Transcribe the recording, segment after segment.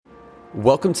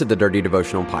Welcome to the Dirty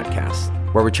Devotional Podcast,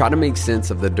 where we try to make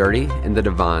sense of the dirty and the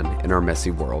divine in our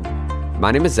messy world.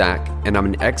 My name is Zach, and I'm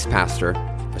an ex-pastor,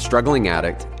 a struggling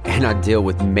addict, and I deal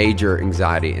with major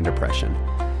anxiety and depression.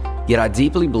 Yet I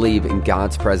deeply believe in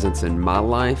God's presence in my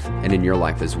life and in your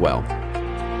life as well.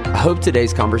 I hope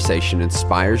today's conversation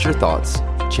inspires your thoughts,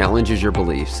 challenges your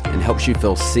beliefs, and helps you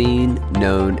feel seen,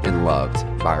 known, and loved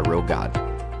by a real God.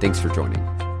 Thanks for joining.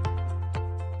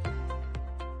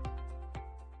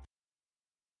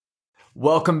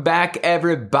 Welcome back,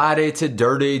 everybody, to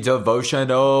Dirty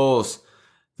Devotionals,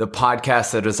 the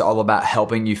podcast that is all about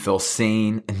helping you feel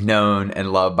seen, known,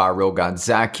 and loved by a real God.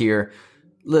 Zach here.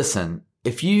 Listen,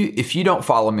 if you don't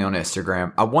follow me on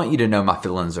Instagram, I want you to know my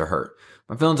feelings are hurt.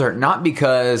 My feelings are hurt not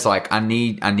because I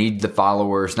need the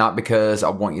followers, not because I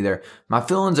want you there. My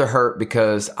feelings are hurt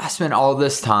because I spent all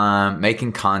this time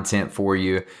making content for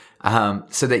you,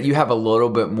 so that you have a little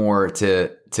bit more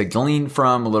to glean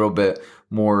from, a little bit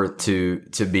more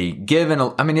to be given.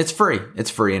 I mean, it's free,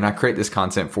 and I create this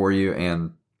content for you.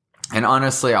 And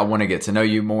honestly, I want to get to know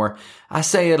you more. I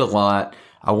say it a lot.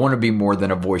 I want to be more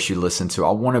than a voice you listen to.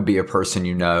 I want to be a person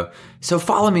you know. So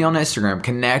follow me on Instagram,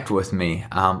 connect with me,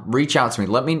 reach out to me.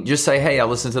 Let me just say, hey, I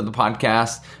listened to the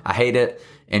podcast. I hate it.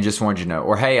 And just wanted you to know.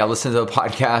 Or, hey, I listened to the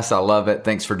podcast. I love it.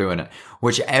 Thanks for doing it.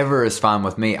 Whichever is fine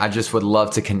with me. I just would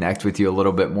love to connect with you a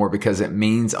little bit more because it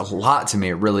means a lot to me.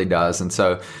 It really does. And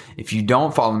so if you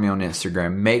don't follow me on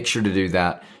Instagram, make sure to do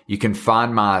that. You can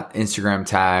find my Instagram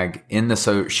tag in the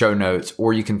show notes,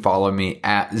 or you can follow me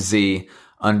at Z_chill,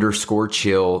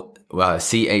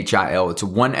 CHIL. It's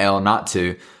one L, not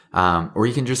two. Or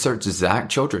you can just search Zach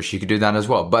Childress. You could do that as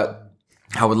well. But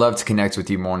I would love to connect with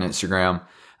you more on Instagram.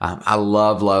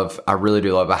 I really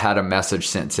do love. I had a message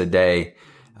sent today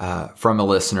from a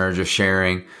listener just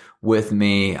sharing with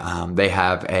me. They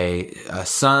have a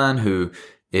son who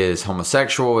is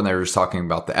homosexual, and they were just talking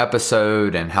about the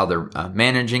episode and how they're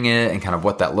managing it and kind of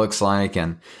what that looks like.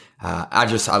 And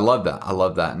I love that. I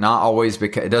love that. Not always,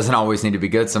 because it doesn't always need to be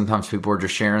good. Sometimes people are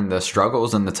just sharing the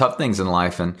struggles and the tough things in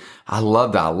life. And I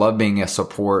love that. I love being a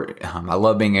support. I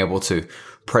love being able to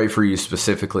pray for you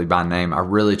specifically by name. I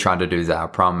really try to do that. I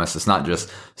promise. It's not just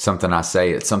something I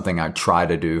say. It's something I try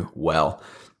to do well.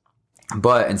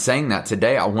 But in saying that,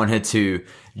 today I wanted to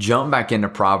jump back into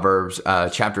Proverbs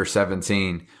chapter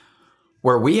 17,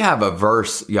 where we have a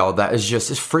verse, y'all, that is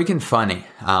just, it's freaking funny.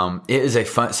 It is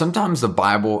sometimes the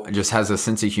Bible just has a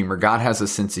sense of humor. God has a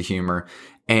sense of humor.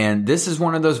 And this is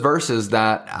one of those verses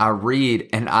that I read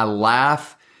and I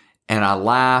laugh and I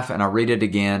laugh and I read it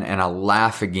again and I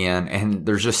laugh again. And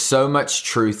there's just so much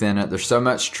truth in it. There's so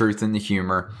much truth in the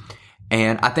humor.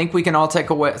 And I think we can all take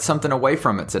something away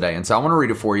from it today. And so I want to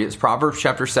read it for you. It's Proverbs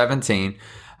chapter 17,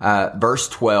 verse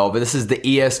 12. This is the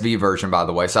ESV version, by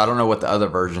the way. So I don't know what the other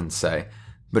versions say.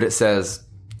 But it says,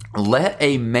 "Let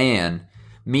a man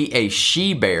meet a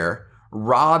she-bear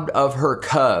robbed of her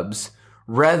cubs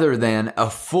rather than a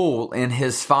fool in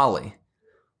his folly."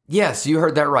 Yes, you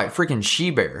heard that right. Freaking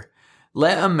she-bear.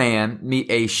 Let a man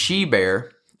meet a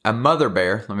she-bear, a mother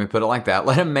bear, let me put it like that.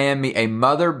 Let a man meet a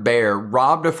mother bear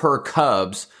robbed of her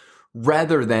cubs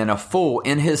rather than a fool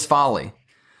in his folly.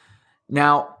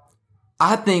 Now,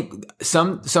 I think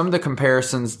some of the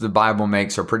comparisons the Bible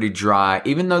makes are pretty dry,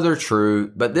 even though they're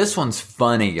true, but this one's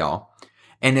funny, y'all.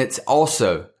 And it's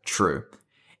also true.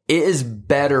 It is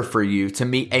better for you to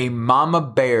meet a mama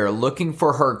bear looking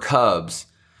for her cubs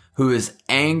who is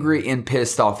angry and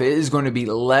pissed off. It is going to be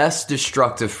less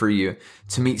destructive for you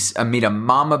to meet a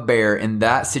mama bear in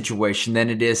that situation than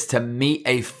it is to meet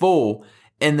a fool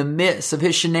in the midst of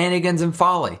his shenanigans and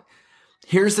folly.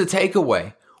 Here's the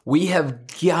takeaway. We have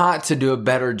got to do a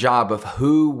better job of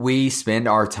who we spend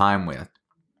our time with.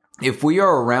 If we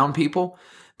are around people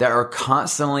that are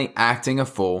constantly acting a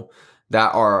fool,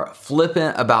 that are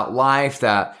flippant about life,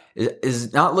 that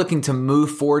is not looking to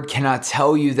move forward, can I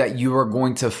tell you that you are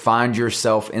going to find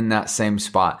yourself in that same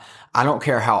spot? I don't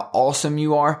care how awesome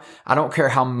you are. I don't care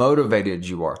how motivated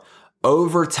you are.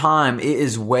 Over time, it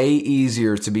is way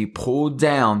easier to be pulled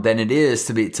down than it is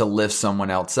to lift someone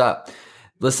else up.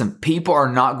 Listen, people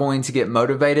are not going to get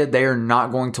motivated. They are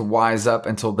not going to wise up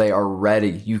until they are ready.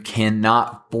 You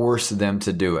cannot force them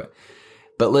to do it.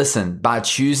 But listen, by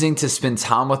choosing to spend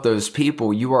time with those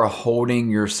people, you are holding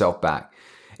yourself back.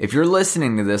 If you're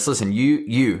listening to this, listen,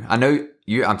 I know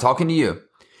you, I'm talking to you.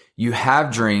 You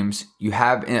have dreams, you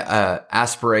have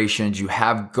aspirations, you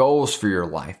have goals for your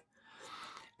life.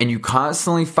 And you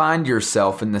constantly find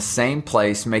yourself in the same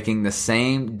place, making the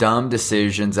same dumb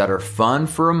decisions that are fun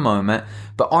for a moment,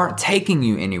 but aren't taking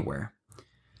you anywhere.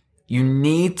 You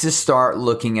need to start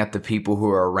looking at the people who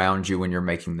are around you when you're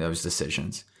making those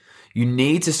decisions. You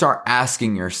need to start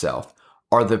asking yourself,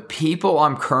 are the people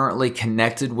I'm currently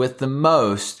connected with the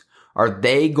most, are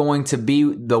they going to be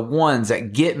the ones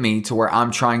that get me to where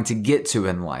I'm trying to get to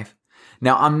in life?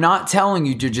 Now, I'm not telling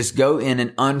you to just go in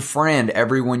and unfriend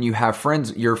everyone you're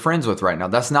friends with right now.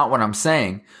 That's not what I'm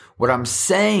saying. What I'm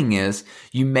saying is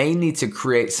you may need to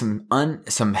create some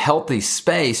healthy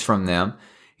space from them,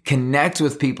 connect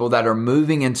with people that are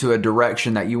moving into a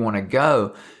direction that you want to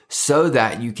go so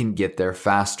that you can get there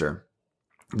faster.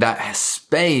 That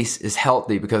space is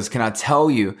healthy because, can I tell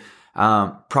you,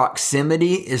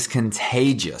 proximity is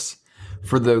contagious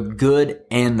for the good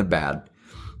and the bad.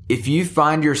 If you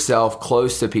find yourself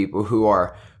close to people who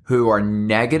are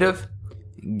negative,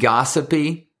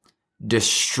 gossipy,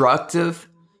 destructive,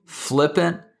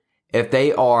 flippant, if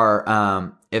they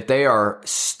are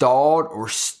stalled or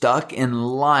stuck in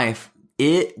life,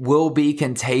 it will be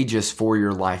contagious for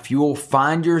your life. You will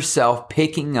find yourself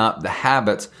picking up the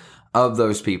habits of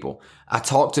those people. I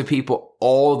talk to people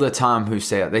all the time who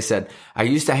say it. They said, I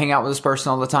used to hang out with this person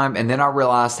all the time, and then I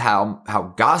realized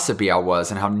how gossipy I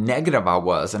was and how negative I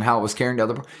was and how it was carrying to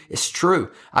other people. It's true.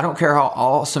 I don't care how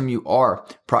awesome you are.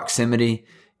 Proximity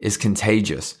is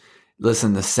contagious.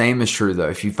 Listen, the same is true though.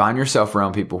 If you find yourself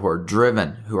around people who are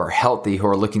driven, who are healthy, who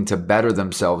are looking to better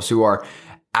themselves, who are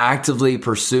actively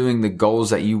pursuing the goals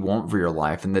that you want for your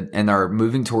life and are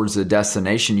moving towards the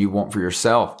destination you want for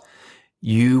yourself,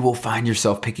 you will find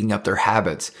yourself picking up their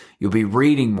habits. You'll be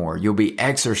reading more. You'll be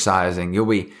exercising. You'll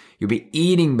be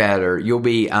eating better. You'll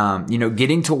be,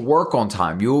 getting to work on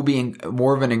time. You will be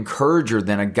more of an encourager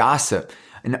than a gossip.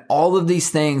 And all of these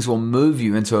things will move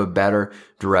you into a better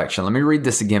direction. Let me read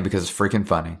this again because it's freaking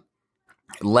funny.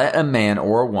 Let a man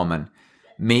or a woman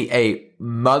meet a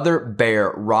mother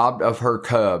bear robbed of her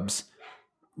cubs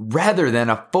rather than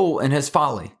a fool in his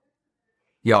folly.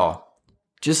 Y'all,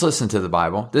 just listen to the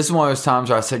Bible. This is one of those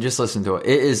times where I say, just listen to it.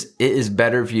 It is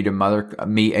better for you to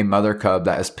meet a mother cub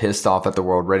that is pissed off at the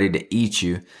world, ready to eat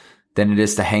you, than it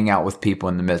is to hang out with people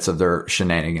in the midst of their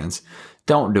shenanigans.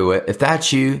 Don't do it. If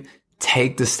that's you,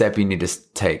 take the step you need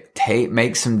to take.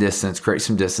 Make some distance, create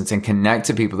some distance, and connect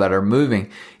to people that are moving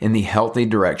in the healthy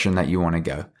direction that you want to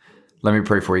go. Let me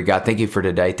pray for you. God, thank you for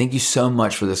today. Thank you so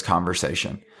much for this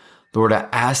conversation. Lord, I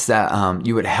ask that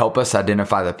you would help us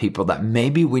identify the people that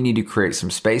maybe we need to create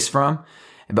some space from,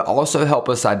 but also help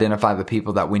us identify the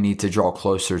people that we need to draw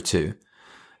closer to.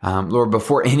 Lord,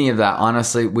 before any of that,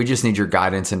 honestly, we just need your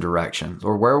guidance and direction.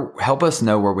 Lord, help us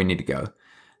know where we need to go.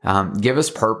 Give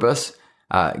us purpose.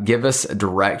 Give us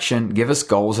direction. Give us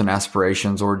goals and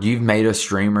aspirations. Lord, you've made us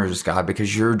dreamers, God,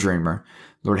 because you're a dreamer.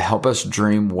 Lord, help us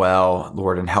dream well,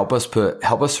 Lord, and help us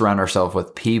surround ourselves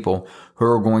with people who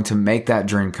are going to make that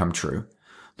dream come true.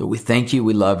 Lord, we thank you,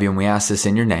 we love you, and we ask this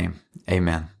in your name.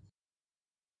 Amen.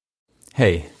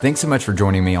 Hey, thanks so much for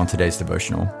joining me on today's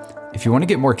devotional. If you want to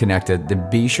get more connected, then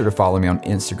be sure to follow me on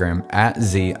Instagram at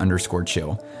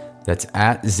 @Z_chill. That's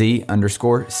at @Z_CHIL.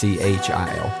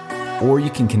 Or you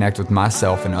can connect with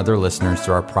myself and other listeners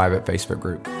through our private Facebook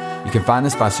group. You can find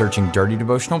this by searching Dirty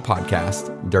Devotional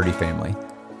Podcast, Dirty Family.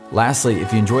 Lastly,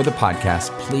 if you enjoy the podcast,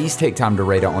 please take time to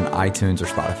rate it on iTunes or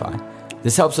Spotify.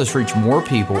 This helps us reach more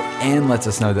people and lets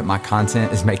us know that my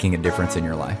content is making a difference in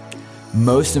your life.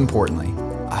 Most importantly,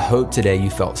 I hope today you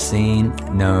felt seen,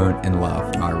 known, and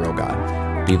loved by a real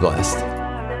God. Be blessed.